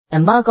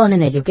Embark on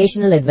an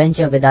educational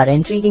adventure with our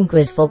intriguing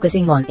quiz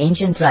focusing on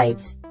ancient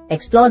tribes.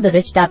 Explore the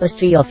rich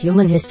tapestry of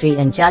human history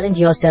and challenge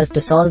yourself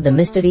to solve the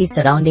mysteries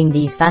surrounding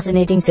these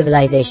fascinating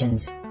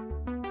civilizations.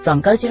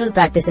 From cultural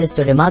practices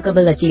to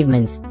remarkable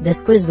achievements,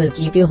 this quiz will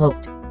keep you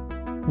hooked.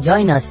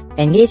 Join us,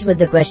 engage with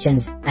the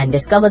questions, and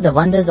discover the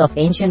wonders of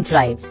ancient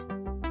tribes.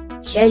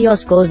 Share your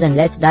scores and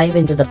let's dive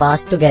into the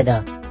past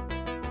together.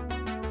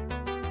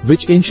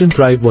 Which ancient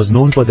tribe was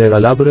known for their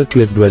elaborate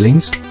cliff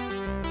dwellings?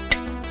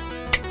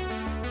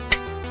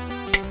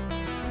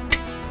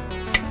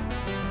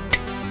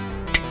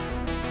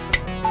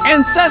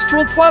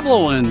 Ancestral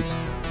Puebloans.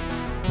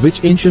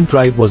 Which ancient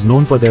tribe was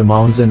known for their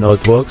mounds and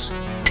earthworks?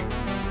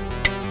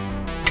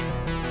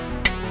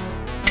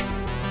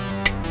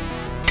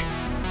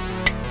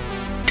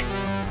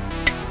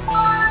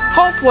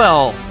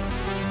 Hopewell.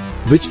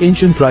 Which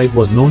ancient tribe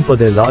was known for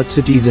their large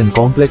cities and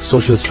complex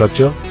social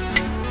structure?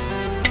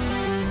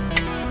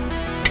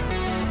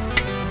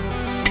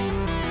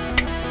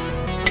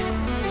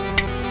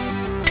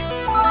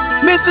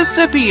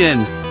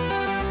 Mississippian.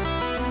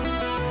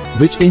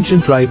 Which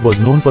ancient tribe was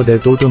known for their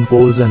totem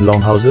poles and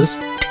longhouses?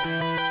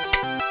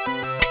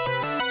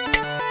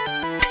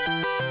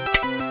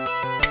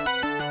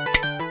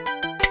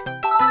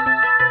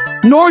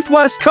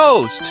 Northwest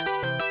Coast.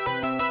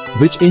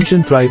 Which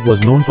ancient tribe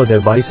was known for their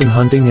bison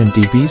hunting and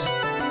teepees?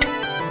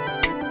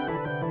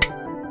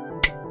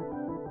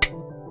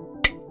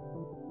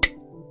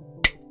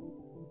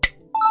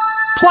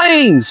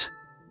 Plains.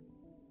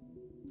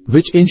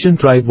 Which ancient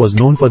tribe was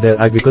known for their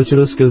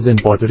agricultural skills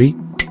and pottery?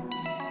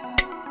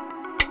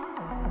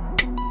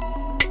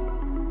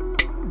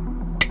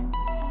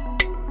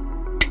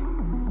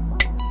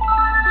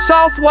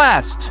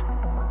 Southwest.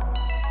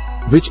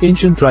 Which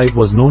ancient tribe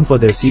was known for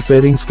their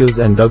seafaring skills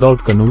and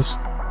dugout canoes?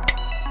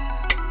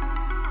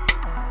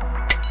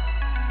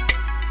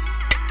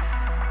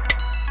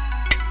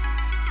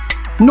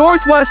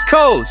 Northwest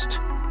Coast.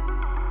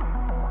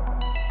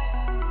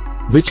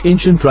 Which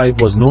ancient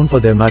tribe was known for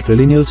their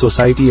matrilineal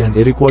society and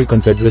Iroquois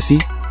confederacy?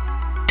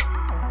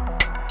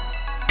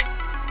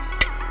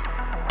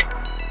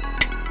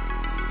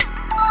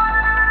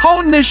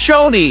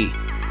 Haudenosaunee.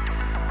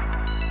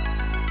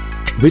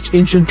 Which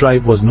ancient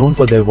tribe was known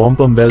for their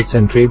wampum belts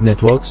and trade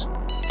networks?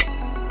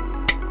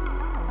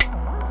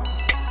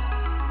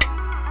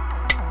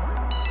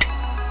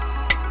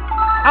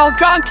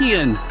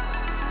 Algonquian.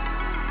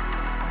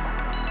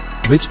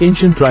 Which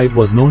ancient tribe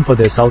was known for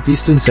their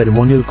southeastern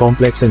ceremonial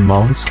complex and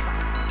mounds?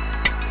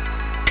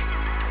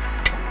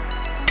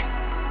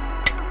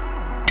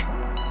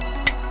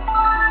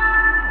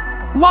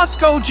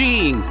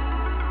 Muskogee.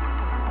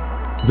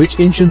 Which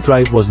ancient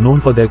tribe was known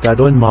for their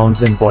Caddoan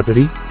mounds and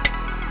pottery?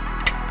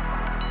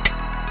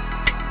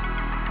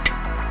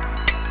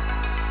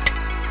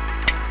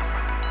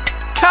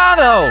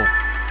 Caddo.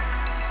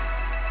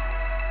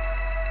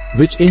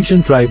 Which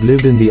ancient tribe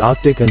lived in the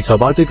Arctic and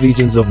subarctic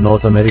regions of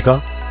North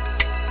America?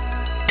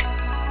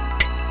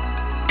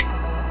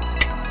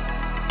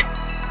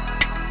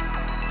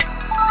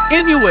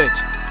 Inuit.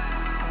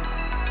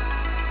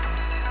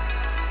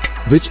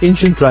 Which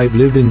ancient tribe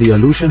lived in the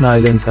Aleutian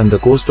Islands and the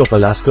coast of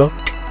Alaska?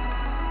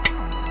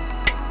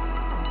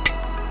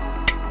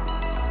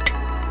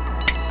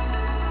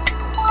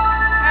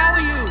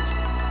 Aleut.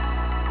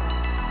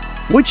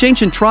 Which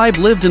ancient tribe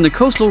lived in the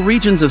coastal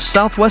regions of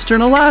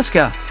southwestern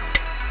Alaska?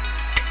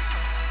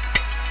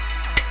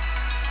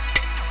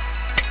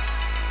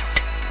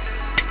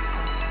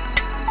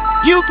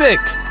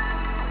 Yupik.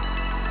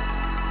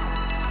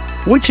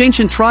 Which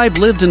ancient tribe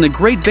lived in the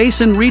Great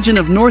Basin region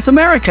of North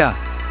America?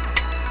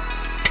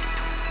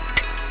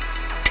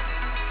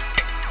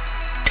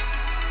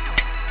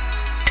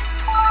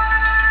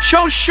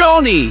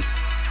 Shoshone.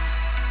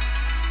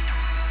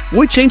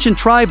 Which ancient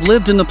tribe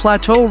lived in the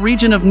Plateau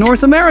region of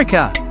North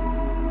America?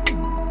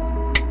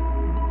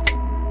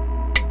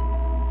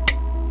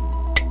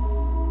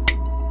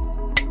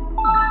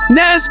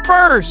 Nez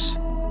Perce.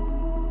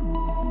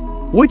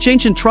 Which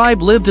ancient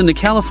tribe lived in the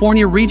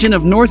California region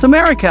of North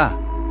America?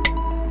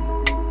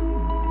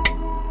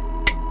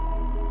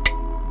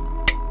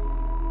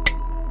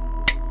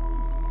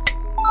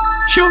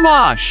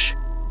 Chumash.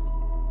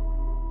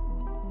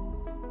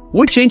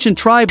 Which ancient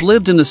tribe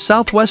lived in the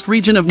southwest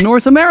region of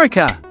North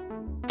America?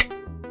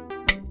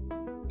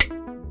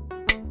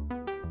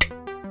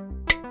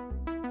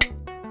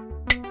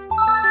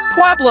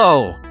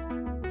 Pueblo.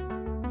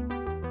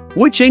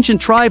 Which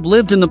ancient tribe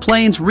lived in the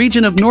Plains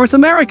region of North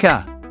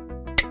America?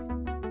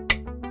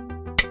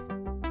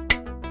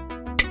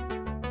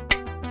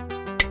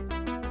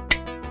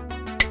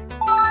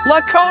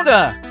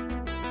 Lakota.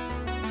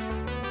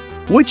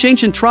 Which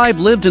ancient tribe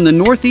lived in the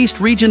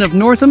northeast region of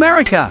North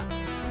America?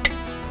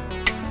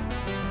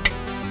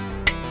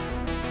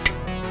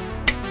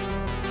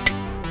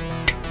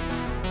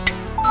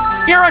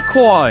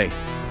 Iroquois.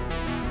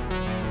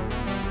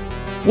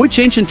 Which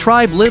ancient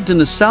tribe lived in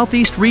the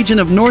southeast region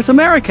of North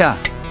America?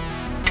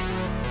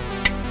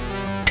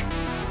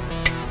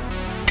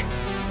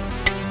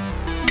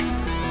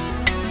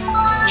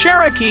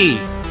 Cherokee.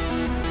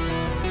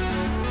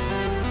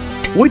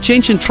 Which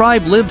ancient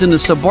tribe lived in the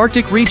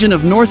subarctic region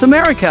of North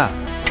America?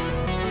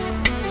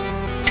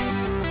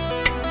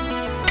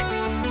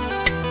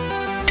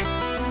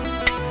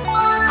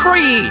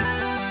 Cree.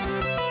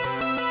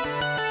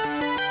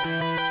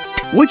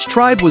 Which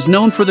tribe was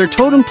known for their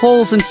totem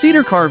poles and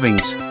cedar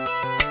carvings?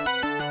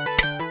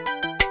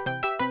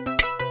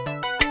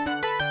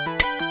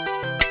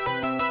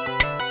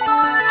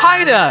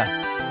 Haida.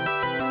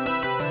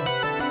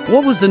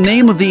 What was the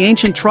name of the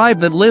ancient tribe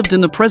that lived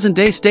in the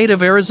present-day state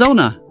of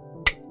Arizona?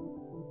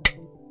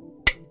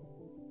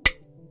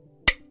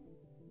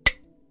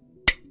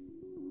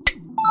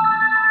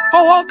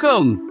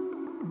 Hohokam.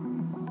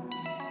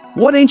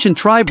 What ancient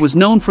tribe was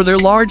known for their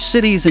large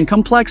cities and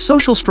complex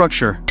social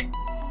structure?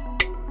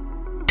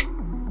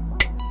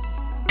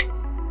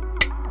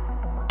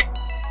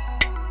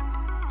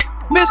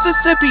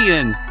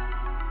 Mississippian.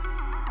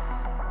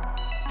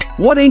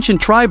 What ancient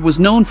tribe was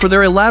known for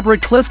their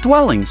elaborate cliff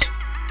dwellings?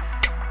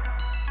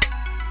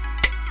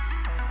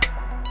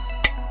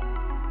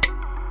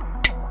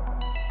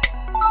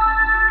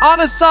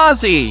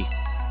 Anasazi.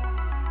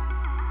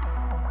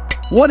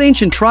 What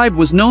ancient tribe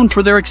was known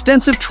for their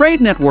extensive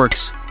trade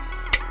networks?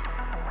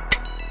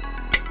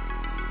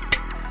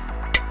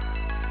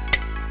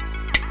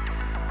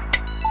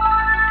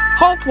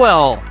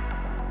 Hopewell.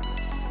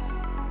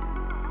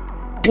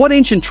 What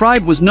ancient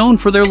tribe was known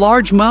for their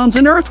large mounds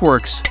and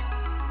earthworks?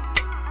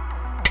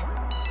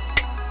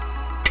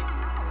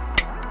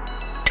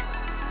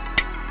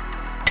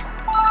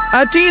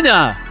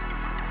 Adena.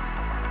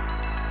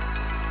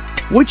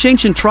 Which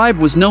ancient tribe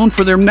was known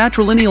for their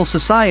matrilineal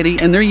society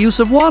and their use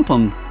of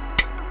wampum?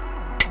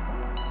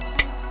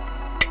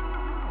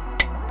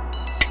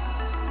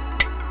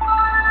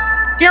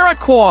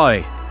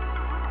 Iroquois.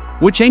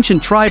 Which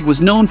ancient tribe was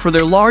known for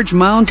their large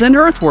mounds and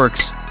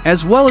earthworks,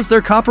 as well as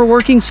their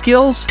copperworking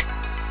skills?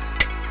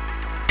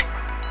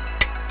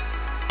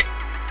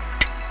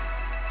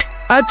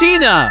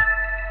 Adena.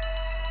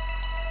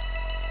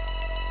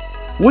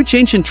 Which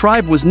ancient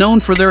tribe was known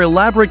for their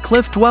elaborate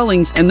cliff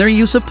dwellings and their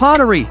use of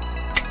pottery?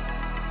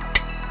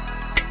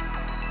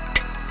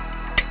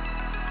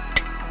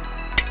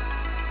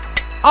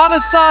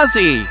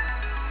 Anasazi.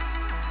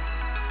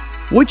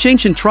 Which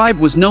ancient tribe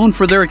was known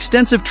for their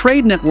extensive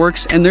trade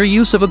networks and their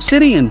use of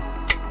obsidian?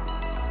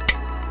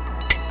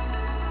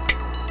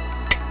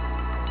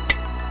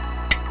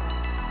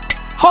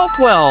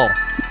 Hopewell.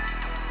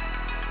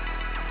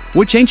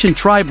 Which ancient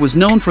tribe was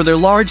known for their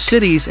large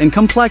cities and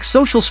complex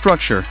social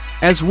structure,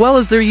 as well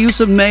as their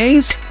use of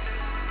maize?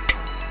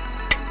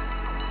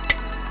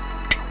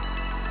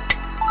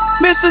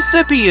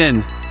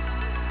 Mississippian.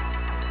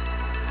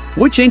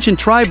 Which ancient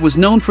tribe was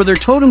known for their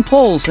totem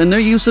poles and their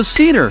use of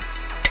cedar?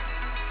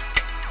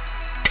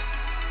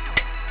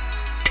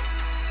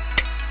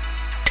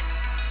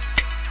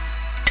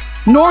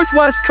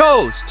 Northwest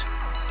Coast.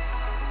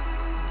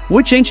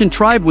 Which ancient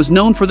tribe was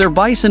known for their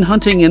bison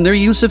hunting and their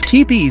use of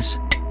teepees?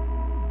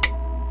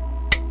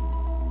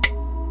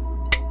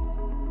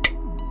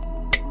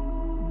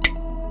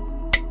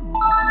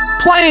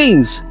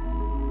 Plains.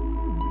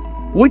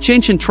 Which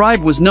ancient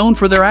tribe was known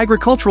for their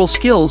agricultural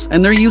skills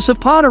and their use of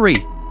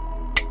pottery?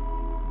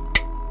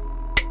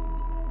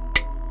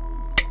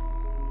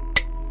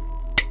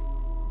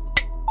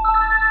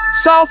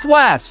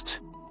 Southwest.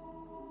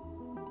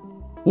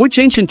 Which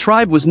ancient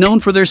tribe was known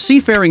for their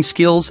seafaring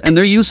skills and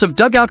their use of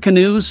dugout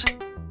canoes?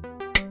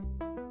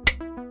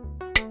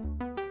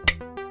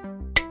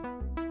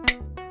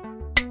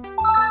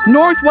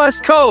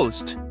 Northwest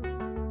Coast.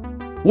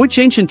 Which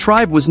ancient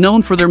tribe was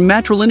known for their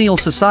matrilineal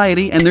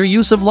society and their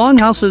use of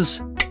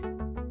longhouses?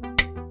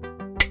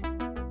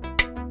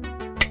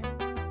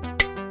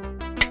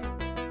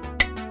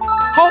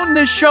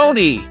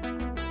 Haudenosaunee.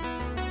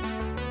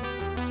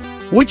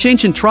 Which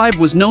ancient tribe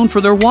was known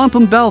for their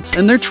wampum belts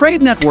and their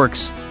trade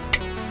networks?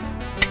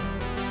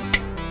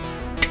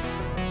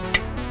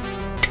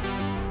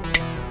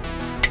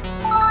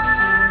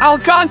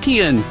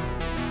 Algonquian.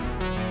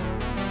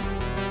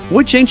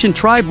 Which ancient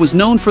tribe was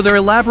known for their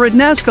elaborate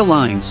Nazca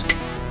lines?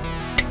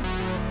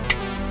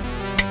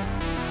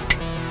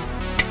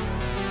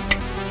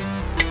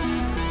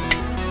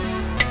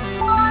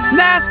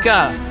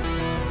 Nazca.